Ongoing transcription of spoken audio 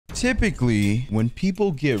typically when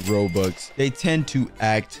people get Robux, they tend to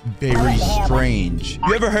act very strange.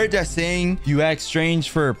 You ever heard that saying, you act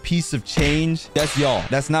strange for a piece of change? That's y'all.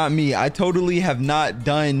 That's not me. I totally have not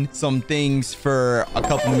done some things for a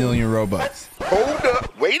couple million Robux. Hold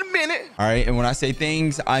up. Wait a minute. All right. And when I say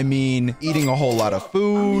things, I mean eating a whole lot of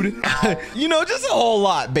food, you know, just a whole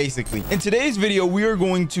lot, basically. In today's video, we are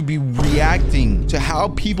going to be reacting to how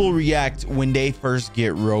people react when they first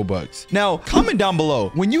get Robux. Now, comment down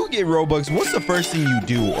below. When you get Robux, what's the first thing you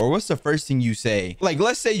do? Or what's the first thing you say? Like,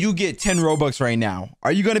 let's say you get 10 Robux right now.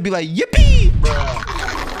 Are you going to be like, yippee?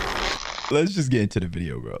 Let's just get into the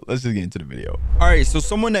video, bro. Let's just get into the video. All right, so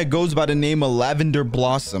someone that goes by the name of Lavender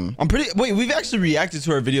Blossom. Wait, we've actually reacted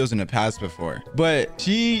to her videos in the past before, but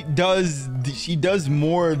she does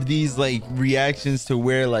more of these like reactions to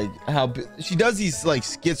where like how she does these like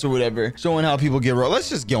skits or whatever, showing how people get Let's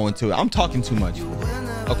just go into it. I'm talking too much.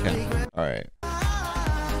 Okay. All right.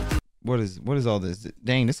 What is all this?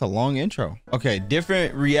 Dang, this is a long intro. Okay,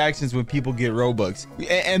 different reactions when people get Robux.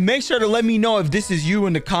 And make sure to let me know if this is you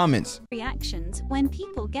in the comments. Reactions when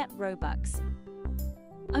people get Robux.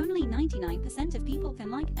 Only 99% of people can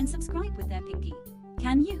like and subscribe with their pinky.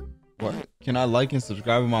 Can you? What? Can I like and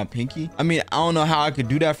subscribe with my pinky? I mean, I don't know how I could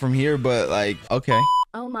do that from here, but like, okay.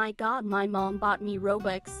 Oh my god, my mom bought me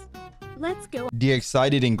Robux. Let's go. The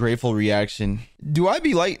excited and grateful reaction. Do I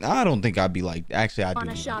be like? I don't think I'd be like. Actually, I do. On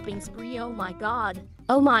a shopping spree. Oh my god.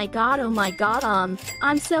 Oh my god. Oh my god.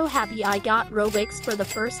 I'm so happy I got Robux for the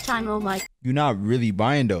first time. Oh my. You're not really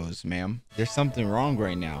buying those, ma'am. There's something wrong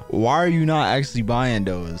right now. Why are you not actually buying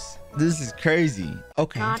those? This is crazy.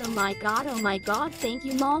 Okay. God, oh my god. Oh my god. Thank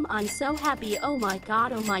you, mom. I'm so happy. Oh my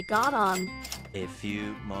god. Oh my god. A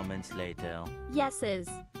few moments later. Yeses.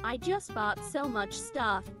 I just bought so much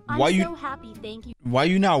stuff. I'm so happy. Thank you. Why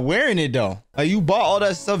you not wearing it though? Like you bought all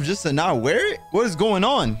that stuff just to not wear it? What is going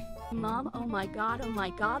on? Mom, oh my god. Oh my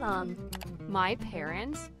god. My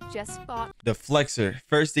parents just bought the flexer.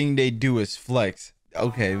 First thing they do is flex.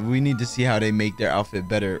 Okay, we need to see how they make their outfit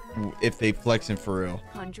better if they flexing for real.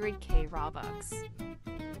 100k Robux.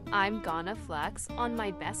 I'm gonna flex on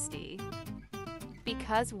my bestie.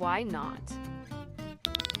 Because why not?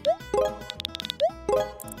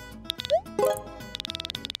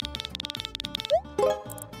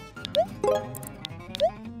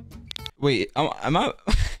 Wait, am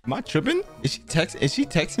I tripping? Is she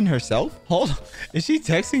texting herself? Hold on. Is she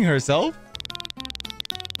texting herself?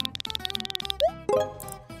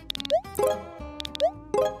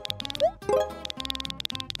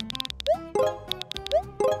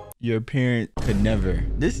 Your parent could never.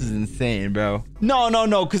 This is insane, bro. No,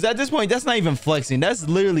 because at this point, that's not even flexing. That's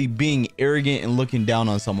literally being arrogant and looking down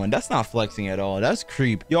on someone. That's not flexing at all. That's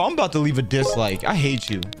creep. Yo, I'm about to leave a dislike. I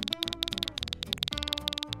hate you.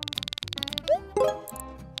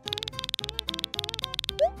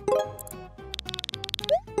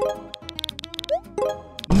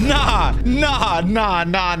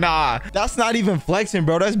 Nah. That's not even flexing,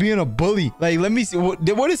 bro. That's being a bully. Like, let me see. What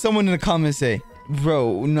did someone in the comments say?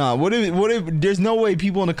 Bro, nah. What if there's no way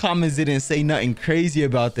people in the comments didn't say nothing crazy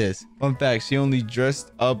about this? Fun fact, she only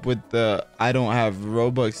dressed up with the I don't have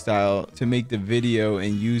Robux style to make the video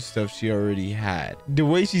and use stuff she already had. The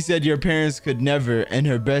way she said your parents could never, and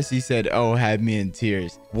her bestie said, oh, had me in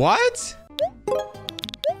tears. What?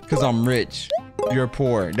 Because I'm rich. You're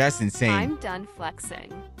poor. That's insane. I'm done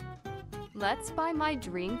flexing. Let's buy my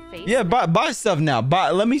dream face. Yeah, buy stuff now.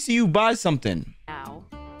 Let me see you buy something. Now.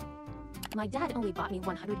 My dad only bought me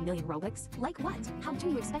 100 million Robux. Like what? How do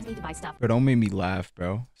you expect me to buy stuff? Bro, don't make me laugh,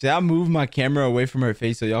 bro. Should I move my camera away from her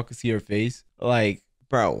face so y'all can see her face? Like,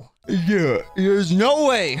 bro. Yeah, there's no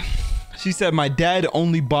way. She said, my dad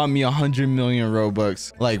only bought me 100 million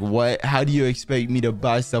Robux. Like, what? How do you expect me to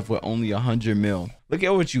buy stuff with only 100 mil? Look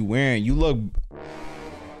at what you wearing. You look...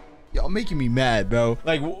 Y'all making me mad, bro.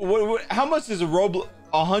 Like, how much is a Roblox?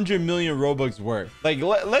 100 million Robux worth? Like,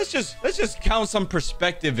 let's just count some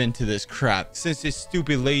perspective into this crap. Since this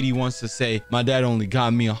stupid lady wants to say my dad only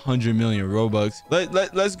got me 100 million Robux,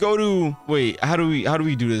 let's go to wait. How do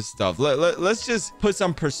we do this stuff? Let's just put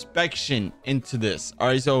some perspective into this. All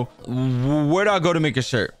right, so where do I go to make a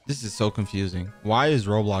shirt? This is so confusing. Why is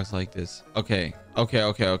Roblox like this? Okay.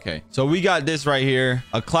 So we got this right here,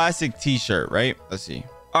 a classic t-shirt, right? Let's see.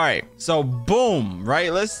 All right, so boom, right?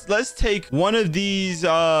 Let's take one of these.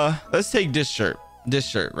 Let's take this shirt,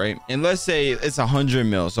 right? And let's say it's 100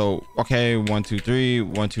 mil. So okay, 1 2 3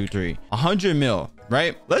 1 2 3 100 mil,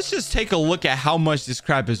 right? Let's just take a look at how much this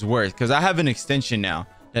crap is worth, because I have an extension now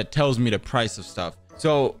that tells me the price of stuff.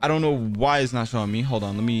 So I don't know why it's not showing me. Hold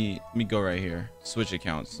on, let me go right here. Switch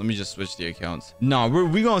accounts. Let me just switch the accounts. No,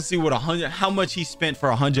 we're gonna see what how much he spent for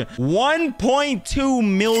 1.2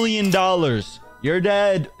 million dollars. Your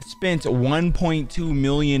dad spent $1.2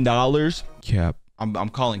 million. Cap. I'm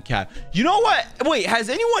calling cap. You know what? Wait, has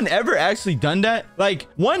anyone ever actually done that? Like,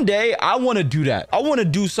 one day I want to do that. I want to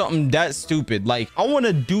do something that stupid. Like, I want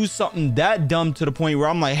to do something that dumb to the point where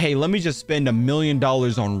I'm like, hey, let me just spend $1 million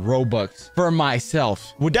on Robux for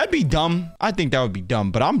myself. Would that be dumb? I think that would be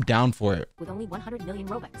dumb, but I'm down for it. With only 100 million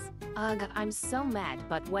Robux. Ugh, I'm so mad,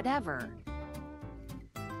 but whatever.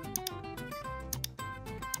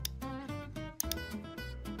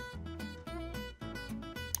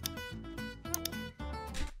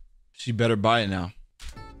 She better buy it now.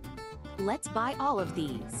 Let's buy all of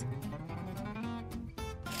these.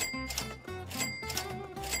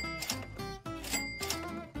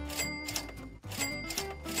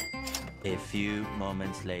 A few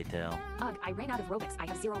moments later. Ugh, I ran out of Robux. I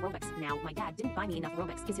have 0 Robux. Now, my dad didn't buy me enough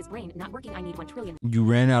Robux. Is his brain not working? I need 1 trillion. You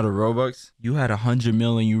ran out of Robux? You had 100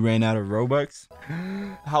 million, you ran out of Robux?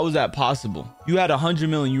 How is that possible? You had 100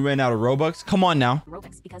 million, you ran out of Robux? Come on now.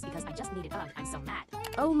 Robux because I just needed. Ugh, I'm so mad.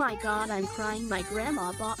 Oh my god, I'm crying. My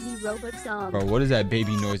grandma bought me Robux. Bro, what is that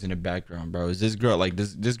baby noise in the background, bro? Is this girl like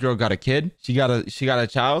this girl got a kid? She got a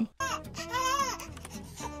child?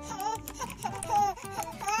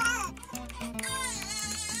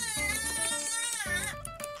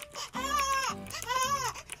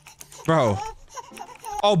 Bro.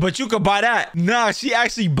 Oh, but you could buy that. Nah, she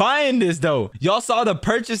actually buying this though. Y'all saw the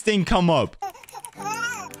purchase thing come up.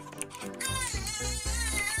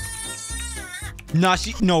 Nah,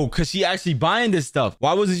 cause she actually buying this stuff.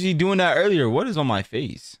 Why wasn't she doing that earlier? What is on my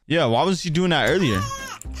face? Yeah, why wasn't she doing that earlier?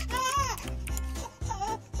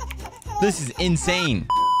 This is insane.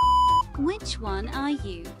 Which one are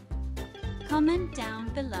you? Comment down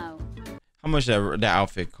below. How much that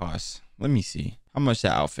outfit costs? Let me see. How much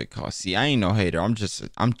that outfit costs? See, I ain't no hater. I'm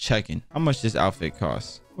checking. How much this outfit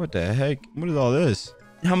costs? What the heck? What is all this?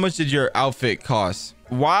 How much did your outfit cost?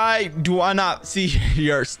 Why do I not see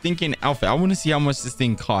your stinking outfit? I want to see how much this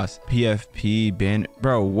thing costs. PFP, ban.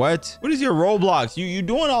 Bro, what? What is your Roblox? You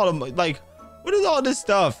doing all the, like, what is all this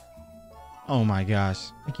stuff? Oh my gosh.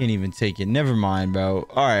 I can't even take it. Never mind, bro.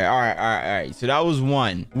 All right. So that was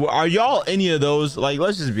one. Are y'all any of those? Like,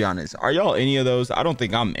 let's just be honest. Are y'all any of those? I don't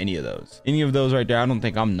think I'm any of those. Any of those right there, I don't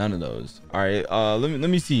think I'm none of those. All right. Let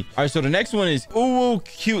me see. All right. So the next one is ooh,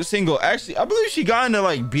 cute single. Actually, I believe she got into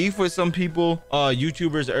like beef with some people,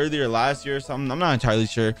 YouTubers earlier last year or something. I'm not entirely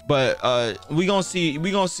sure, but we gonna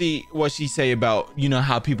see what she say about, you know,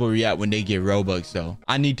 how people react when they get Robux though.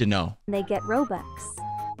 I need to know. They get Robux.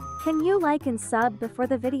 Can you like and sub before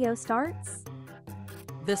the video starts?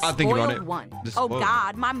 The I'll think about it. spoiled one. The Oh spoiled.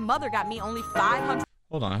 God, my mother got me only 500.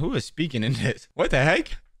 Hold on, who is speaking in this? What the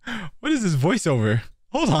heck? What is this voiceover?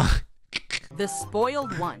 Hold on. The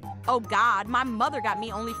spoiled one. Oh God, my mother got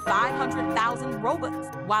me only 500,000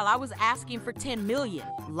 Robux while I was asking for 10 million.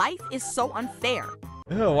 Life is so unfair.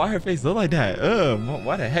 Why her face look like that?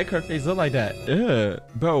 Why the heck her face look like that?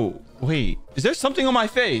 Bro, wait. Is there something on my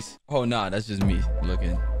face? Oh, nah, that's just me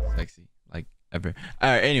looking sexy like ever. All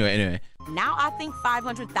right, anyway. Now I think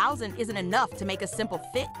 500,000 isn't enough to make a simple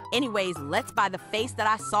fit. Anyways, let's buy the face that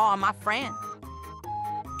I saw on my friend.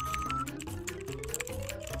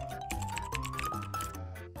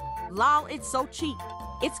 Lol, it's so cheap.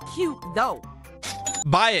 It's cute though.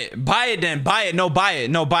 Buy it then. Buy it. No, buy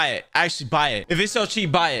it. Actually, buy it. If it's so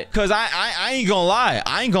cheap, buy it. Cause I ain't gonna lie.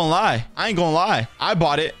 I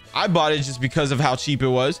bought it. Just because of how cheap it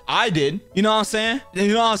was. I did. You know what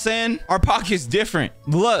I'm saying? Our pocket's different.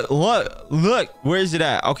 Look. Where is it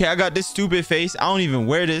at? Okay, I got this stupid face. I don't even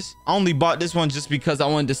wear this. I only bought this one just because I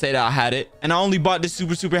wanted to say that I had it. And I only bought this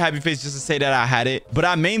super happy face just to say that I had it. But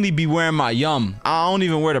I mainly be wearing my yum. I don't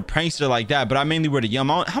even wear the prankster like that, but I mainly wear the yum.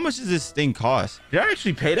 How much does this thing cost? Did I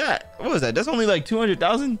actually pay that? What was that? That's only like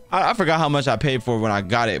 200,000. I forgot how much I paid for when I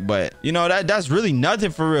got it, but you know, that's really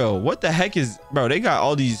nothing for real. What the heck is, bro? They got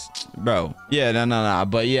all these, bro. Yeah, no.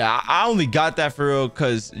 But yeah, I only got that for real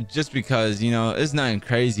just because, you know, it's nothing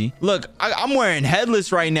crazy. Look, I'm wearing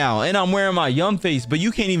headless right now and I'm wearing my yum face, but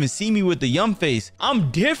you can't even see me with the yum face. I'm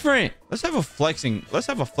different. Let's have a flex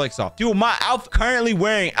off. Dude, my outfit currently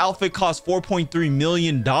wearing outfit costs $4.3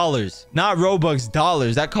 million. Not Robux,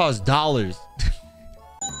 dollars. That costs dollars.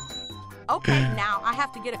 Okay, now I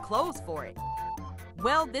have to get a clothes for it.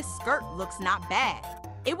 Well, this skirt looks not bad.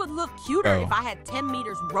 It would look cuter if I had 10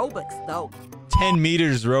 meters Robux though. 10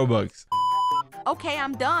 meters Robux. Okay,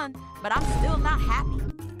 I'm done, but I'm still not happy.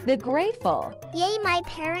 The grateful. Yay, my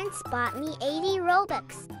parents bought me 80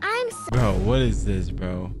 Robux. I'm so Bro, what is this,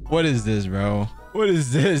 bro? What is this, bro? What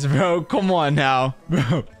is this, bro? Come on now.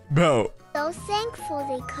 Bro. thankful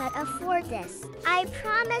they could afford this. I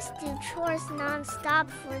promise do chores non-stop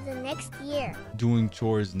for the next year. Doing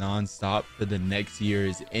chores non-stop for the next year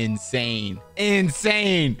is insane.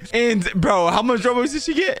 Insane. And bro, how much Robux did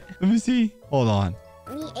she get? Let me see. Hold on.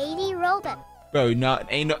 Me 80 Robux. Bro,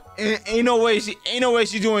 ain't no way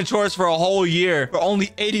she's doing chores for a whole year for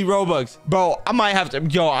only 80 Robux. Bro, I might have to,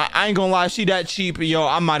 yo, I ain't gonna lie, she that cheap, yo,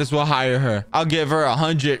 I might as well hire her. I'll give her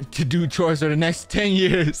 100 to do chores for the next 10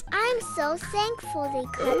 years. I'm so thankful they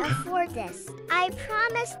could afford this. I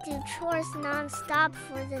promise do chores non-stop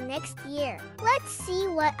for the next year. Let's see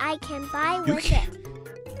what I can buy with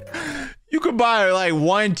it. You could buy her like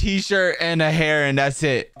one t-shirt and a hair and that's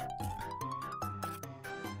it.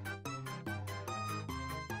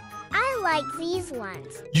 Like these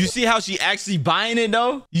ones. You see how she actually buying it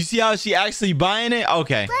though? You see how she actually buying it?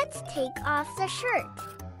 Okay. Let's take off the shirt.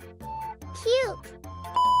 Cute.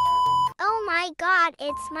 Oh my god,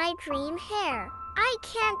 it's my dream hair. I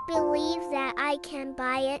can't believe that I can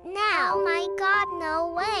buy it now. Oh my god,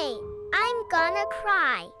 no way. I'm gonna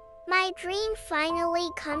cry. My dream finally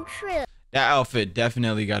come true. That outfit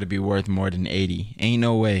definitely got to be worth more than 80. Ain't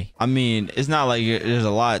no way. I mean, it's not like there's a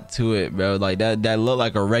lot to it, bro. Like that look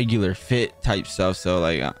like a regular fit type stuff. So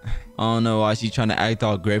like, I don't know why she's trying to act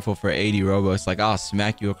all grateful for 80 Robux. Like I'll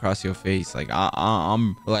smack you across your face. Like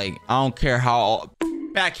I'm like, I don't care how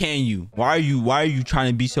backhand you. Why are you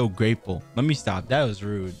trying to be so grateful? Let me stop. That was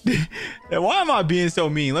rude. Why am I being so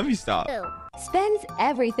mean? Let me stop. Spends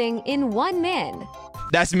everything in one man.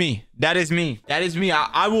 That's me. That is me. That is me.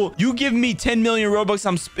 I will. You give me 10 million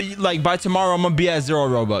Robux. Like by tomorrow, I'm gonna be at 0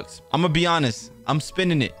 Robux. I'm gonna be honest. I'm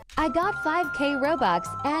spending it. I got 5k Robux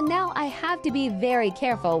and now I have to be very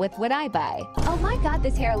careful with what I buy. Oh my god,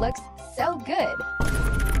 this hair looks so good.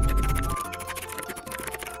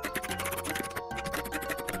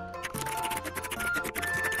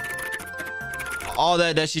 All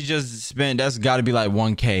that she just spent, that's got to be like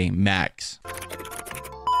 1k max.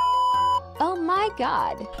 Oh my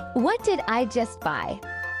god. What did I just buy?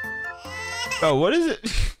 Bro, what is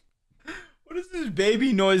it? What is this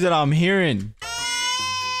baby noise that I'm hearing?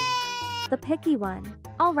 The picky one.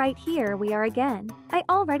 All right, here we are again. I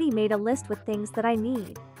already made a list with things that I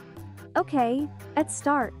need. Okay, let's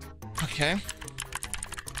start. Okay.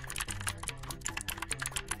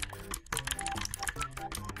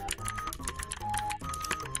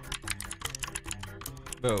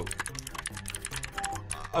 Bro.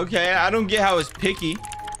 Okay, I don't get how it's picky.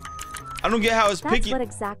 I don't get how it's picky. That's what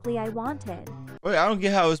exactly I wanted. Wait, I don't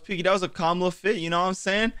get how it's picky. That was a calm little fit, you know what I'm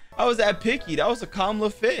saying? How was that picky? That was a calm little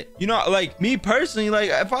fit. You know, like me personally, like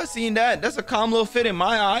if I seen that, that's a calm little fit in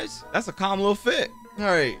my eyes. That's a calm little fit. All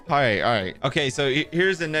right. Okay, so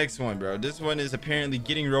here's the next one, bro. This one is apparently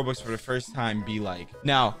getting Robux for the first time be like.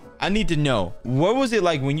 Now, I need to know, what was it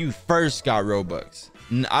like when you first got Robux?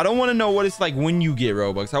 I don't want to know what it's like when you get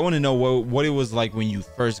Robux. I want to know what it was like when you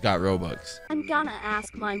first got Robux. I'm gonna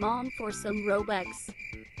ask my mom for some Robux.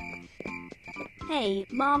 Hey,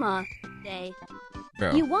 mama. Hey.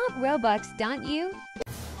 Bro. You want Robux, don't you?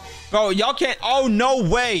 Bro, y'all can't. Oh, no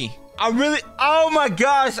way. Oh my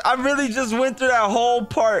gosh. I really just went through that whole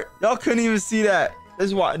part. Y'all couldn't even see that. This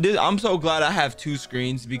is why I'm so glad I have 2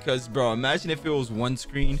 screens because, bro, imagine if it was 1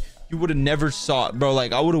 screen. You would have never saw it, bro.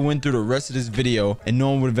 Like I would have went through the rest of this video and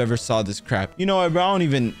no one would have ever saw this crap. You know what, bro? I don't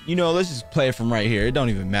even, let's just play it from right here. It don't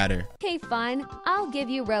even matter. Okay, fine. I'll give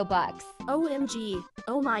you Robux. OMG.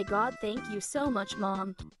 Oh my god, thank you so much,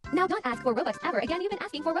 mom. Now don't ask for Robux ever again. You've been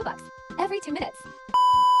asking for Robux every 2 minutes.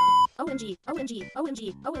 OMG.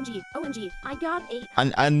 I got 8.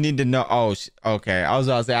 I need to know. Oh, okay. I was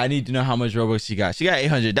about to say, I need to know how much Robux she got. She got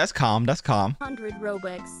 800. That's calm. 100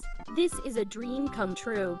 Robux. This is a dream come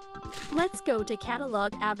true. Let's go to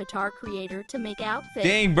catalog avatar creator to make outfit.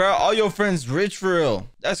 Dang, bro. All your friends rich for real.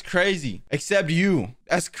 That's crazy. Except you.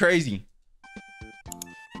 That's crazy.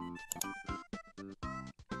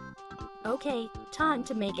 Okay, time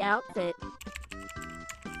to make outfit.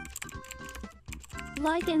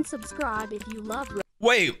 Like and subscribe if you love.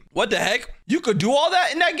 Wait, what the heck? You could do all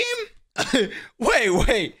that in that game?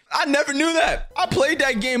 Wait. I never knew that. I played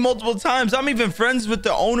that game multiple times. I'm even friends with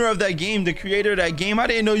the owner of that game, the creator of that game. I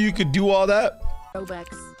didn't know you could do all that. Robux.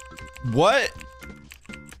 What?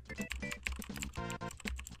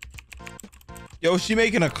 Yo, she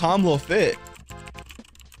making a calm little fit.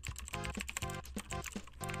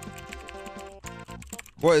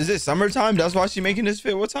 What is it? Summertime? That's why she making this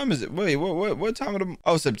fit. What time is it? Wait, what time of the?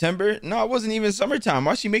 Oh, September? No, it wasn't even summertime.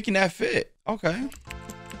 Why is she making that fit? Okay.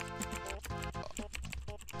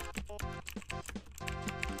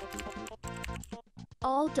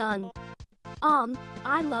 All done.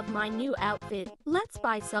 I love my new outfit. Let's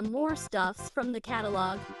buy some more stuffs from the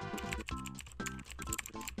catalog.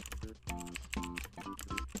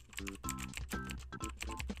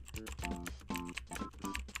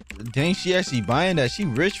 Dang, she actually buying that. She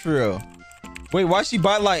rich for real. Wait, why she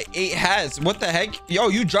buy like 8 hats? What the heck? Yo,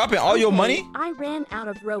 you dropping all your money? I ran out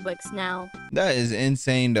of Robux now. That is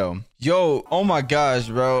insane though. Yo, oh my gosh,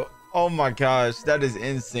 bro. Oh my gosh, that is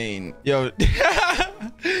insane. Yo.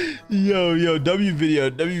 yo, W video.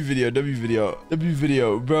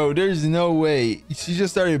 Bro, there's no way. She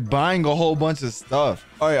just started buying a whole bunch of stuff.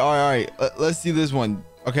 All right. Let's see this one.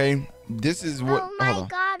 Okay, this is what. Oh my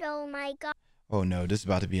god, oh my god. Oh no, this is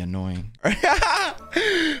about to be annoying. I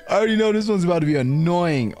already know this one's about to be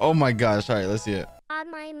annoying. Oh my gosh. All right, let's see it.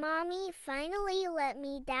 My mommy finally let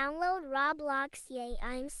me download Roblox. Yay,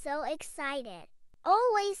 I'm so excited.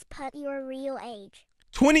 Always put your real age.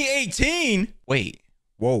 2018? Wait.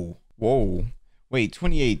 Whoa. Wait,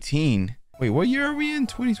 2018. Wait, what year are we in?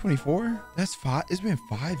 2024? That's 5. It's been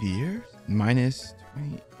 5 years. Minus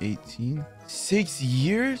 2018. 6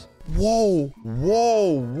 years? Whoa.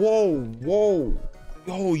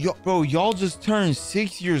 Yo, bro, y'all just turned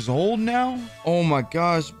 6 years old now? Oh my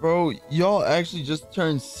gosh, bro. Y'all actually just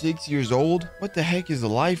turned 6 years old? What the heck is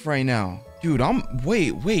life right now? Dude,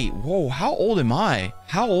 wait, whoa, how old am I?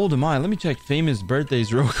 Let me check famous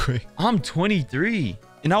birthdays real quick. I'm 23,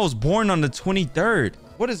 and I was born on the 23rd.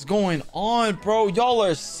 What is going on, bro? Y'all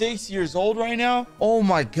are 6 years old right now? Oh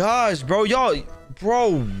my gosh, bro,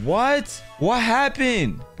 what? What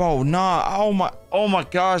happened? Bro, nah, oh my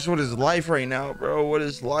gosh, what is life right now, bro? What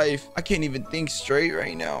is life? I can't even think straight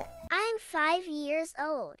right now. I'm 5 years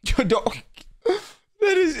old.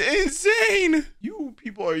 That is insane. You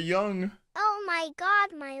people are young. Oh my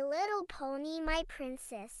god, My Little Pony, my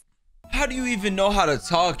princess. How do you even know how to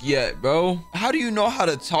talk yet, bro? How do you know how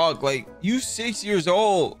to talk? Like, you 6 years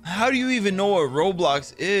old. How do you even know what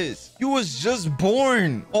Roblox is? You was just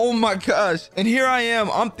born. Oh my gosh. And here I am.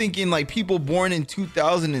 I'm thinking like people born in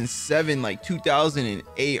 2007, like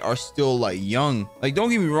 2008 are still like young. Like, don't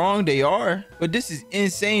get me wrong, they are. But this is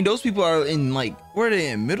insane. Those people are in like, where are they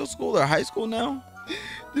in middle school or high school now?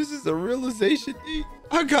 This is a realization thing.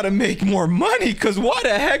 I gotta make more money, because why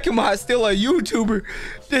the heck am I still a YouTuber?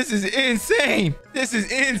 This is insane.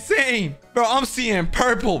 Bro, I'm seeing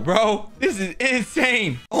purple, bro. This is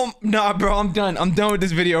insane. Oh, nah, bro, I'm done. I'm done with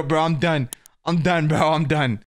this video, bro. I'm done, bro. I'm done.